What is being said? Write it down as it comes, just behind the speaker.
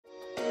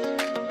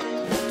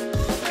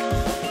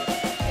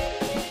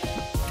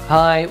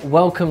Hi,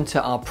 welcome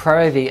to our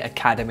ProAV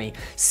Academy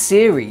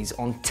series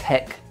on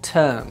tech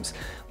terms,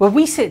 where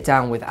we sit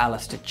down with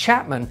Alister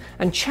Chapman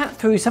and chat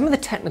through some of the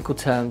technical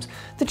terms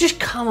that just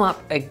come up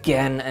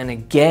again and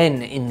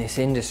again in this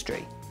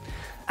industry.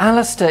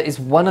 Alister is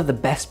one of the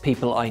best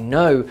people I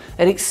know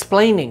at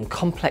explaining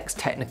complex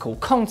technical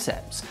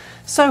concepts,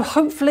 so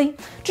hopefully,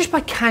 just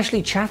by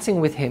casually chatting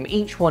with him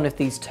each one of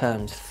these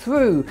terms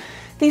through,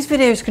 these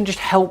videos can just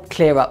help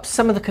clear up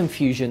some of the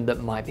confusion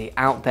that might be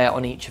out there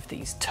on each of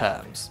these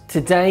terms.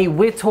 Today,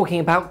 we're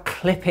talking about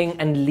clipping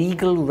and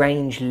legal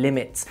range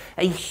limits,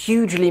 a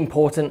hugely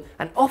important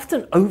and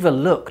often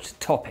overlooked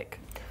topic.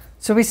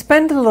 So we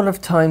spend a lot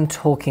of time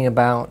talking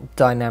about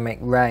dynamic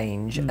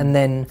range and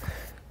then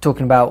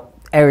talking about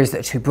areas that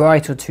are too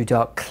bright or too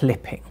dark,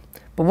 clipping.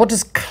 But what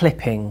does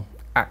clipping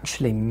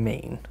actually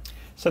mean?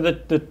 So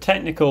the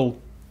technical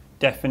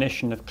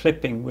definition of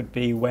clipping would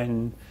be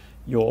when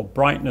your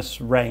brightness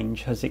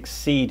range has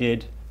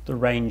exceeded the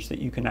range that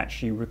you can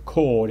actually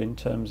record in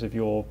terms of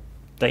your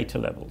data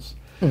levels.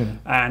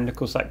 And of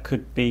course that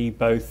could be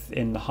both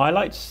in the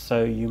highlights,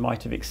 so you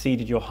might have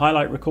exceeded your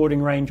highlight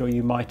recording range, or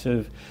you might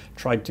have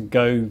tried to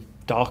go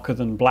darker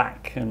than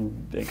black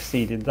and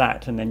exceeded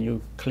that, and then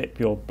you clip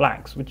your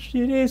blacks, which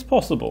it is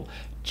possible.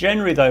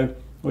 Generally though,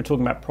 we're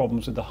talking about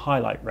problems with the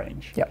highlight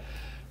range. Yep.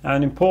 Now,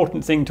 an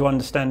important thing to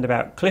understand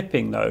about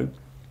clipping though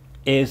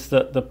is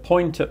that the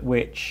point at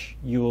which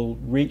you'll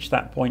reach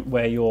that point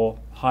where your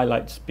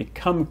highlights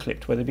become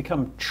clipped, where they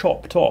become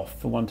chopped off,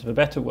 for want of a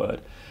better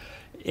word,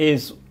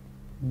 is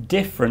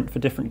different for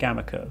different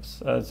gamma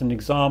curves. As an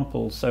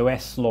example, so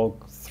S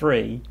log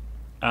 3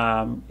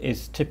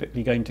 is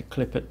typically going to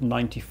clip at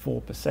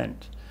 94%.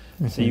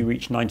 So you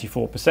reach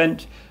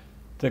 94%,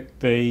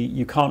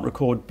 you can't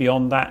record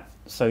beyond that,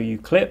 so you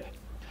clip.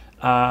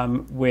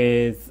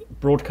 With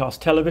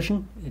broadcast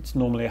television, it's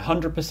normally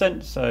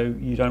 100%, so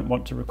you don't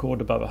want to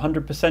record above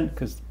 100%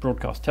 because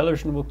broadcast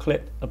television will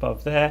clip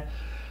above there.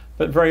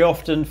 But very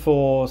often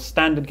for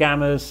standard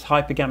gammas,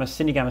 hyper gammas,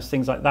 cine gammas,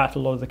 things like that, a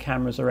lot of the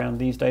cameras around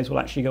these days will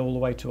actually go all the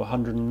way to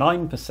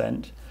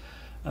 109%.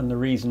 And the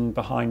reason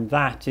behind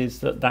that is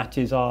that that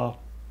is our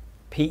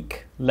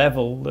peak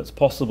level that's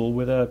possible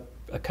with a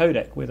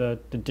codec, with a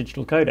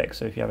digital codec.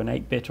 So if you have an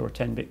 8-bit or a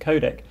 10-bit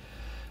codec,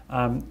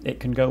 it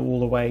can go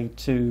all the way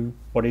to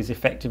what is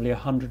effectively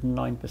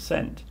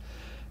 109%.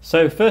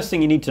 So first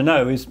thing you need to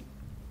know is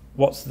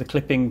what's the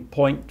clipping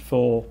point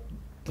for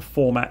the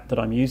format that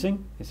I'm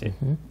using. Is it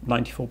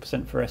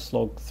 94% for S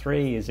log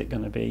 3? Is it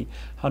going to be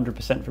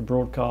 100% for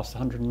broadcast,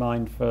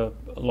 109 for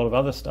a lot of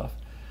other stuff?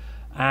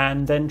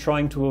 And then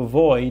trying to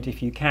avoid,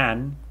 if you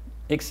can,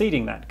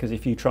 exceeding that, because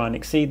if you try and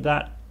exceed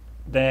that,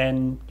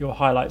 then your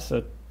highlights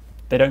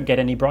they don't get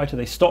any brighter.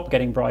 They stop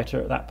getting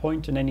brighter at that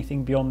point, and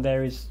anything beyond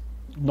there is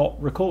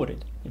not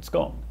recorded. It's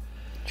gone.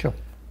 Sure.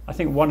 I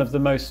think one of the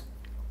most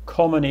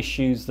common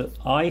issues that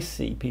I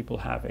see people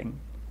having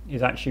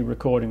is actually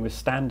recording with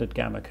standard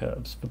gamma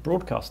curves for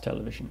broadcast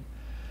television.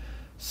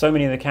 So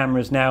many of the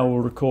cameras now will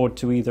record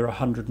to either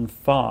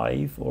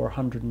 105 or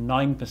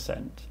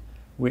 109%,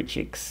 which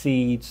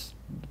exceeds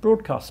the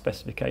broadcast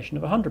specification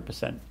of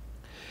 100%.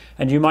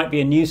 And you might be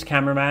a news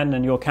cameraman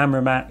and your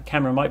camera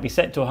might be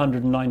set to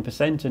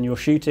 109%, and you're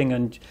shooting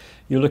and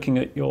you're looking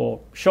at your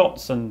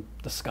shots and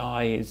the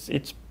sky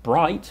it's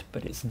bright,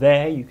 but it's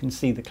there, you can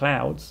see the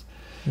clouds,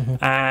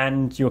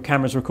 and your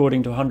camera's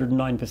recording to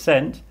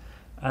 109%,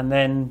 and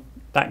then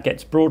that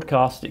gets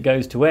broadcast, it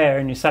goes to air,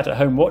 and you're sat at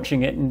home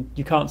watching it and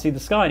you can't see the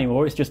sky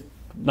anymore, it's just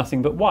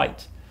nothing but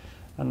white.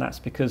 And that's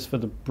because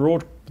the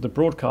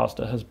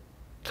broadcaster has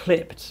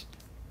clipped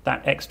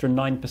that extra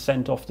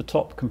 9% off the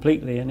top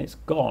completely, and it's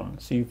gone.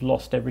 So you've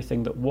lost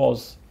everything that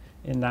was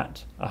in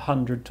that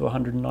 100 to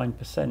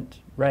 109%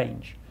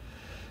 range.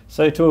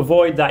 So to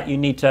avoid that, you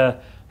need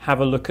to have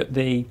a look at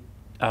the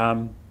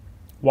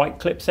white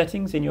clip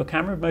settings in your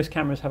camera. Most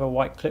cameras have a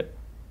white clip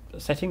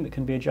setting that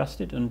can be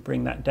adjusted and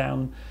bring that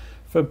down.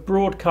 For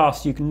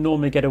broadcast, you can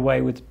normally get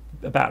away with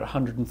about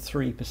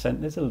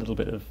 103%. There's a little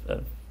bit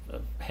of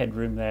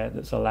headroom there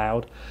that's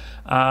allowed.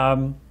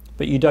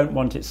 But you don't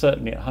want it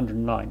certainly at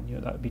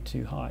 109, that would be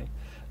too high.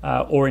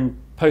 Or in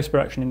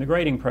post-production, in the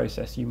grading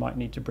process, you might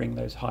need to bring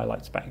those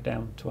highlights back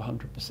down to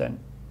 100%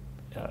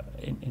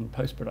 in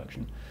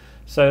post-production.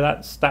 So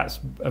that's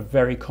a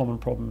very common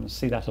problem, I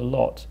see that a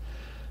lot.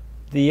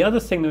 The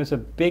other thing there's a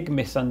big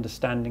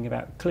misunderstanding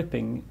about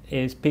clipping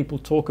is people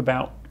talk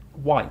about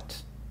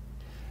white.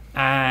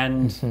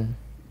 And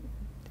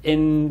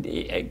in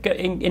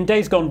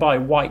days gone by,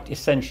 white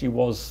essentially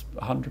was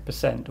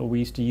 100%, or we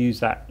used to use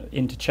that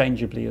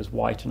interchangeably as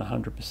white and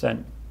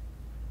 100%.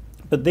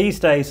 But these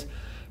days,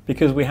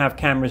 because we have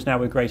cameras now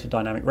with greater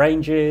dynamic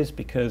ranges,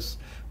 because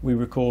we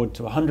record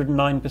to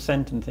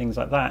 109% and things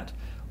like that,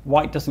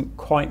 white doesn't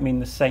quite mean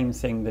the same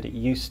thing that it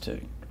used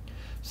to.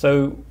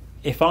 So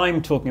if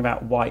I'm talking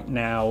about white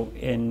now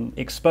in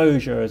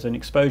exposure, as an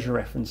exposure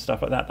reference,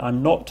 stuff like that,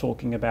 I'm not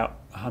talking about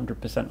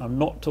 100%, I'm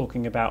not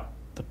talking about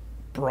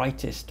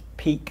brightest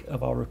peak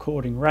of our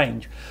recording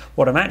range.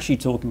 What I'm actually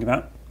talking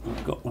about,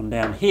 I've got one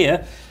down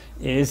here,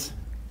 is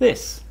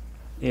this.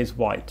 is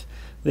white.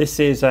 This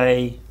is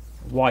a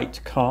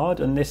white card,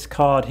 and this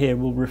card here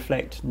will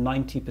reflect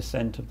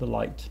 90% of the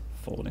light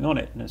falling on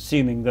it. And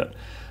assuming that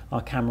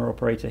our camera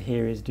operator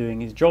here is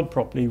doing his job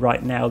properly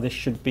right now, this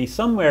should be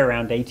somewhere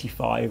around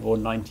 85 or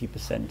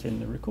 90% in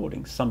the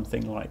recording,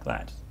 something like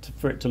that,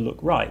 for it to look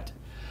right.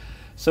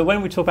 So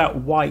when we talk about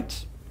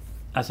white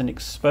as an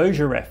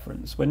exposure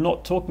reference, we're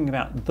not talking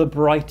about the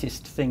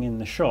brightest thing in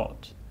the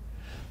shot.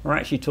 We're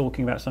actually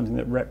talking about something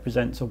that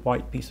represents a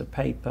white piece of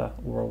paper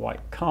or a white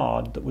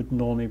card that would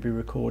normally be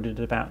recorded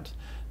at about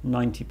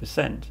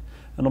 90%.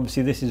 And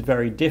obviously this is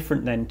very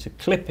different then to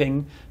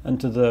clipping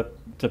and to the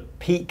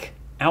peak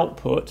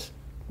output,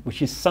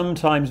 which is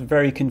sometimes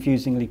very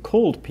confusingly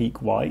called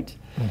peak white,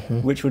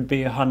 which would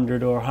be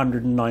 100 or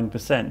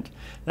 109%.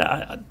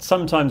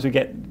 Sometimes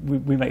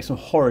we make some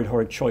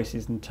horrid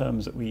choices in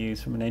terms that we use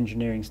from an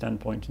engineering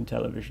standpoint in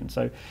television.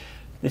 So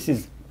this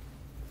is,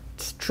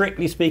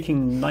 strictly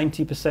speaking,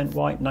 90%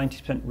 white,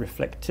 90%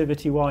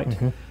 reflectivity white,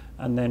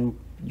 and then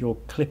your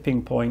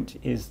clipping point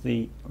is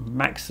the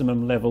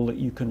maximum level that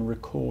you can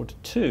record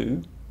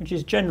to, which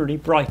is generally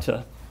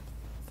brighter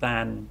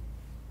than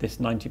this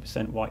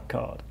 90% white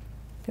card.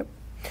 Yep.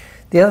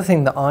 The other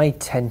thing that I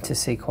tend to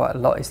see quite a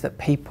lot is that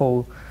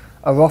people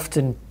are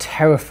often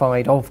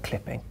terrified of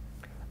clipping,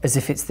 as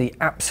if it's the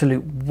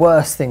absolute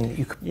worst thing that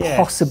you could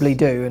possibly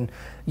do, and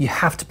you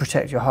have to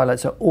protect your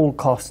highlights at all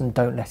costs and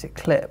don't let it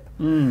clip.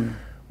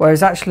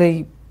 Whereas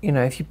actually, you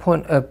know, if you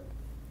point a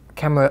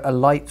camera at a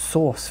light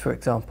source, for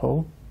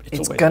example,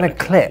 it's going to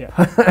clip.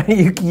 Yeah.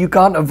 you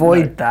can't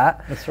avoid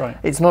that. That's right.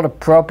 It's not a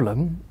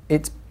problem.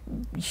 It's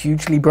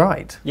hugely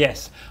bright.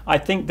 Yes, I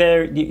think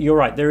you're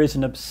right. There is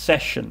an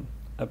obsession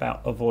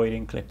about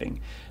avoiding clipping.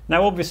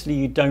 Now, obviously,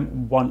 you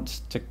don't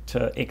want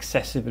to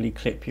excessively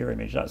clip your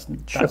image.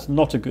 That's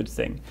not a good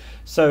thing.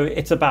 So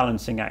it's a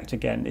balancing act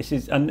again. This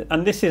is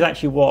and this is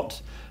actually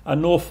what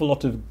an awful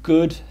lot of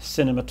good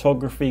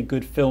cinematography,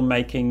 good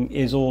filmmaking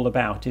is all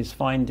about, is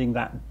finding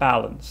that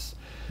balance.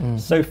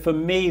 So for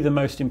me, the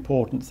most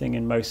important thing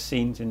in most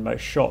scenes, in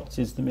most shots,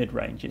 is the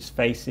mid-range. It's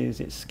faces,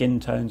 it's skin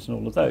tones and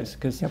all of those,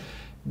 because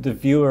the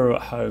viewer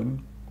at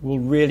home will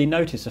really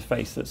notice a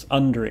face that's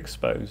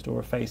underexposed or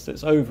a face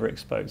that's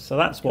overexposed. So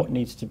that's what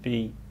needs to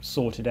be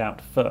sorted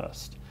out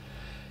first.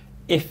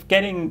 If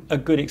getting a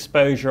good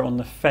exposure on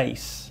the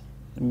face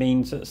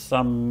means that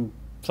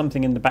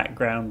something in the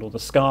background or the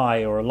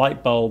sky or a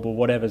light bulb or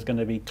whatever is going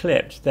to be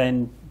clipped,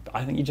 then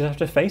I think you just have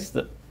to face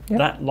that.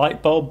 That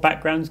light bulb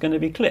background is going to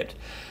be clipped.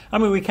 I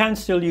mean, we can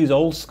still use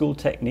old school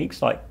techniques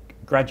like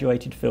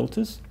graduated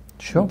filters,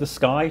 the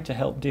sky, to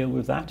help deal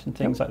with that and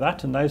things like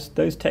that. And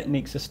those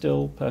techniques are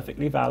still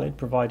perfectly valid,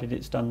 provided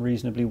it's done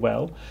reasonably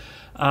well.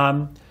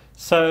 But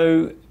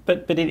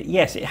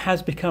it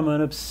has become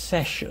an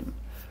obsession.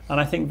 And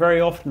I think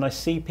very often I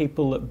see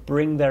people that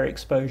bring their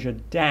exposure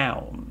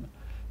down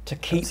to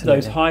keep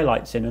those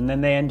highlights in, and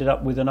then they ended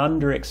up with an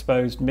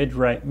underexposed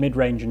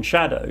mid-range and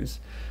shadows.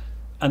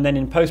 And then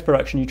in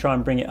post-production you try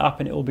and bring it up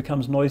and it all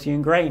becomes noisy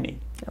and grainy.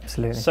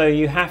 Absolutely. So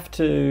you have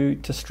to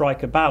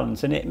strike a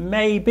balance. And it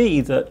may be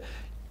that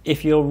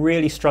if you're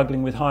really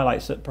struggling with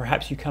highlights, that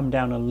perhaps you come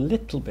down a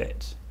little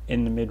bit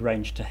in the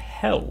mid-range to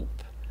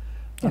help,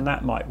 and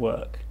that might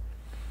work.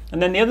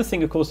 And then the other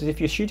thing, of course, is if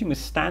you're shooting with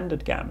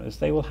standard gammas,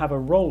 they will have a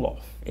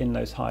roll-off in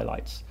those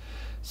highlights.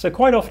 So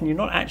quite often you're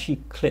not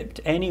actually clipped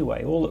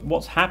anyway.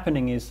 What's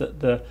happening is that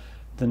the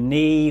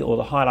knee or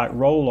the highlight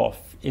roll-off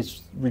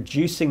is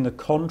reducing the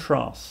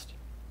contrast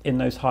in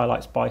those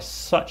highlights by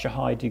such a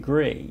high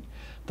degree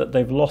that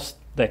they've lost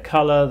their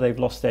colour, they've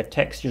lost their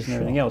textures and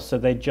everything else, so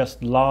they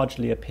just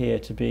largely appear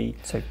to be...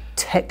 So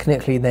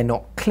technically they're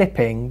not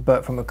clipping,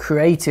 but from a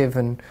creative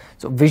and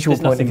sort of visual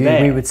point of view,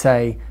 we would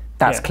say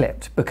that's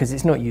clipped, because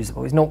it's not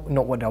usable. It's not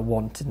what I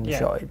want in the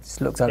shot. It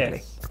looks ugly.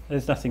 Yes.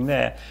 There's nothing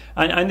there.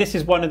 And this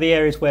is one of the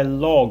areas where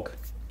log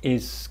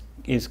is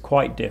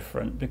quite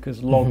different,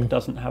 because log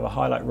doesn't have a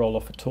highlight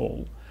roll-off at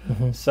all.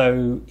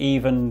 So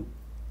even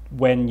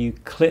when you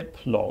clip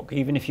log,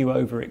 even if you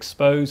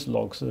overexpose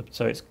log,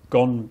 so it's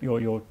gone,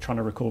 you're trying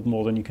to record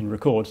more than you can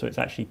record, so it's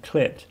actually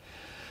clipped,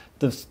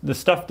 the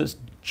stuff that's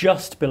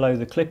just below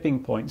the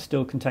clipping point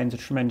still contains a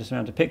tremendous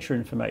amount of picture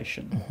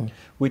information,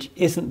 which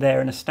isn't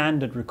there in a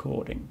standard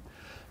recording.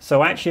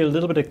 So actually a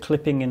little bit of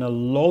clipping in a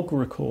log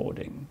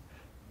recording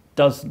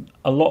does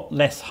a lot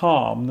less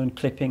harm than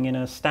clipping in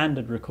a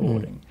standard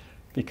recording.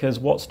 Because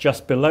what's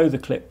just below the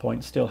clip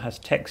point still has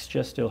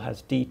texture, still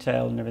has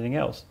detail and everything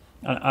else.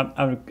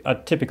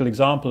 A typical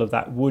example of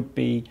that would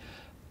be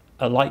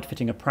a light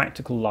fitting, a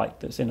practical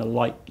light that's in a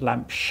light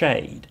lamp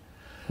shade,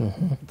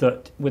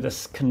 that with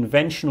a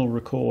conventional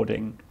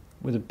recording,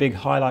 with a big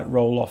highlight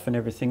roll-off and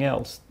everything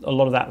else, a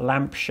lot of that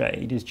lamp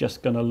shade is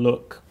just going to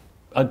look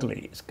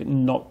ugly. It's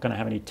not going to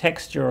have any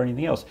texture or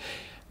anything else.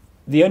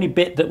 The only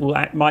bit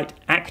that might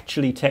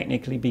actually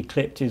technically be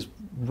clipped is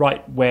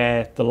right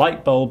where the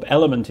light bulb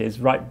element is,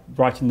 right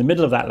in the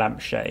middle of that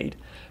lampshade.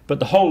 But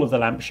the whole of the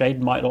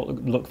lampshade might not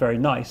look very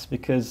nice,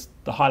 because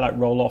the highlight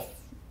roll-off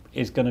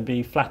is going to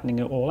be flattening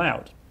it all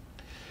out.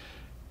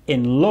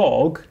 In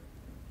log,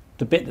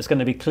 the bit that's going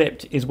to be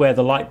clipped is where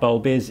the light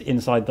bulb is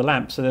inside the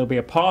lamp. So there'll be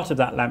a part of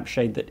that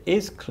lampshade that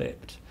is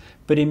clipped,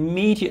 but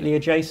immediately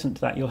adjacent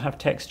to that you'll have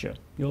texture,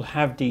 you'll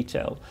have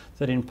detail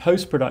that in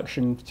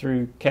post-production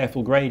through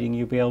careful grading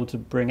you'll be able to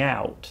bring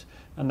out,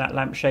 and that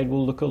lampshade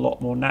will look a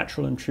lot more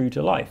natural and true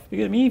to life.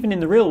 Because, I mean, even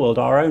in the real world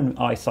our own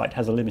eyesight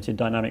has a limited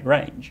dynamic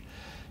range.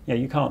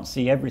 You can't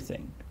see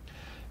everything.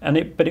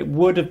 But it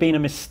would have been a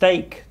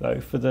mistake though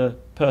for the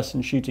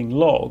person shooting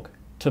log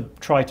to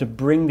try to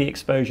bring the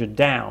exposure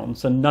down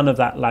so none of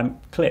that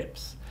lamp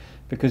clips,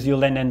 because you'll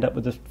then end up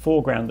with a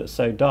foreground that's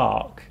so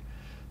dark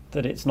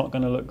that it's not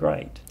going to look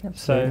great.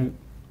 Absolutely.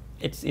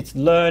 So it's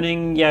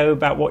learning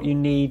about what you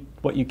need,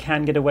 what you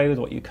can get away with,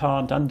 what you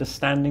can't,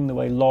 understanding the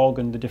way log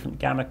and the different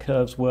gamma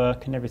curves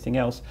work and everything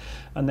else,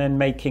 and then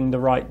making the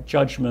right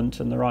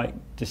judgment and the right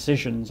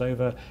decisions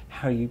over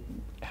how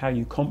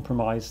you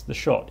compromise the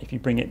shot. If you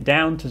bring it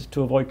down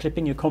to avoid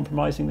clipping, you're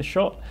compromising the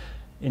shot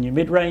in your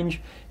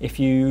mid-range. If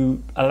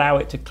you allow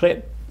it to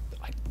clip,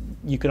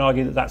 you can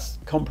argue that that's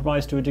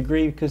compromised to a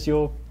degree because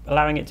you're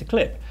allowing it to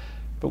clip.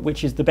 But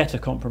which is the better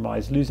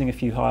compromise, losing a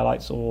few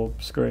highlights or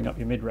screwing up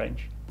your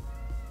mid-range?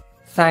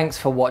 Thanks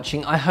for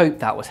watching, I hope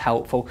that was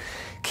helpful.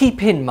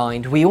 Keep in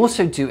mind we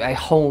also do a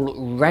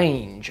whole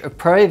range of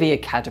ProAV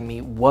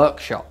Academy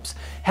workshops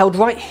held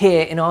right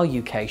here in our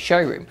UK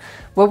showroom,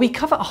 where we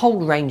cover a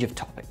whole range of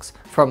topics,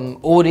 from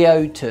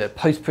audio to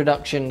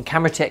post-production,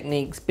 camera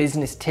techniques,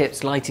 business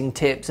tips, lighting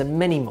tips and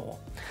many more.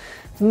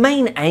 The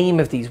main aim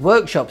of these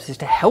workshops is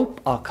to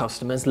help our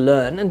customers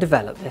learn and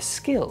develop their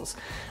skills.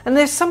 And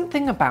there's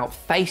something about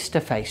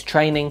face-to-face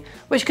training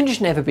which can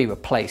just never be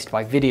replaced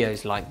by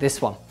videos like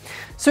this one.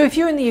 So if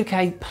you're in the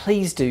UK,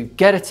 please do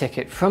get a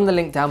ticket from the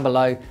link down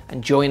below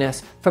and join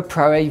us for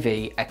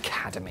ProAV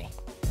Academy.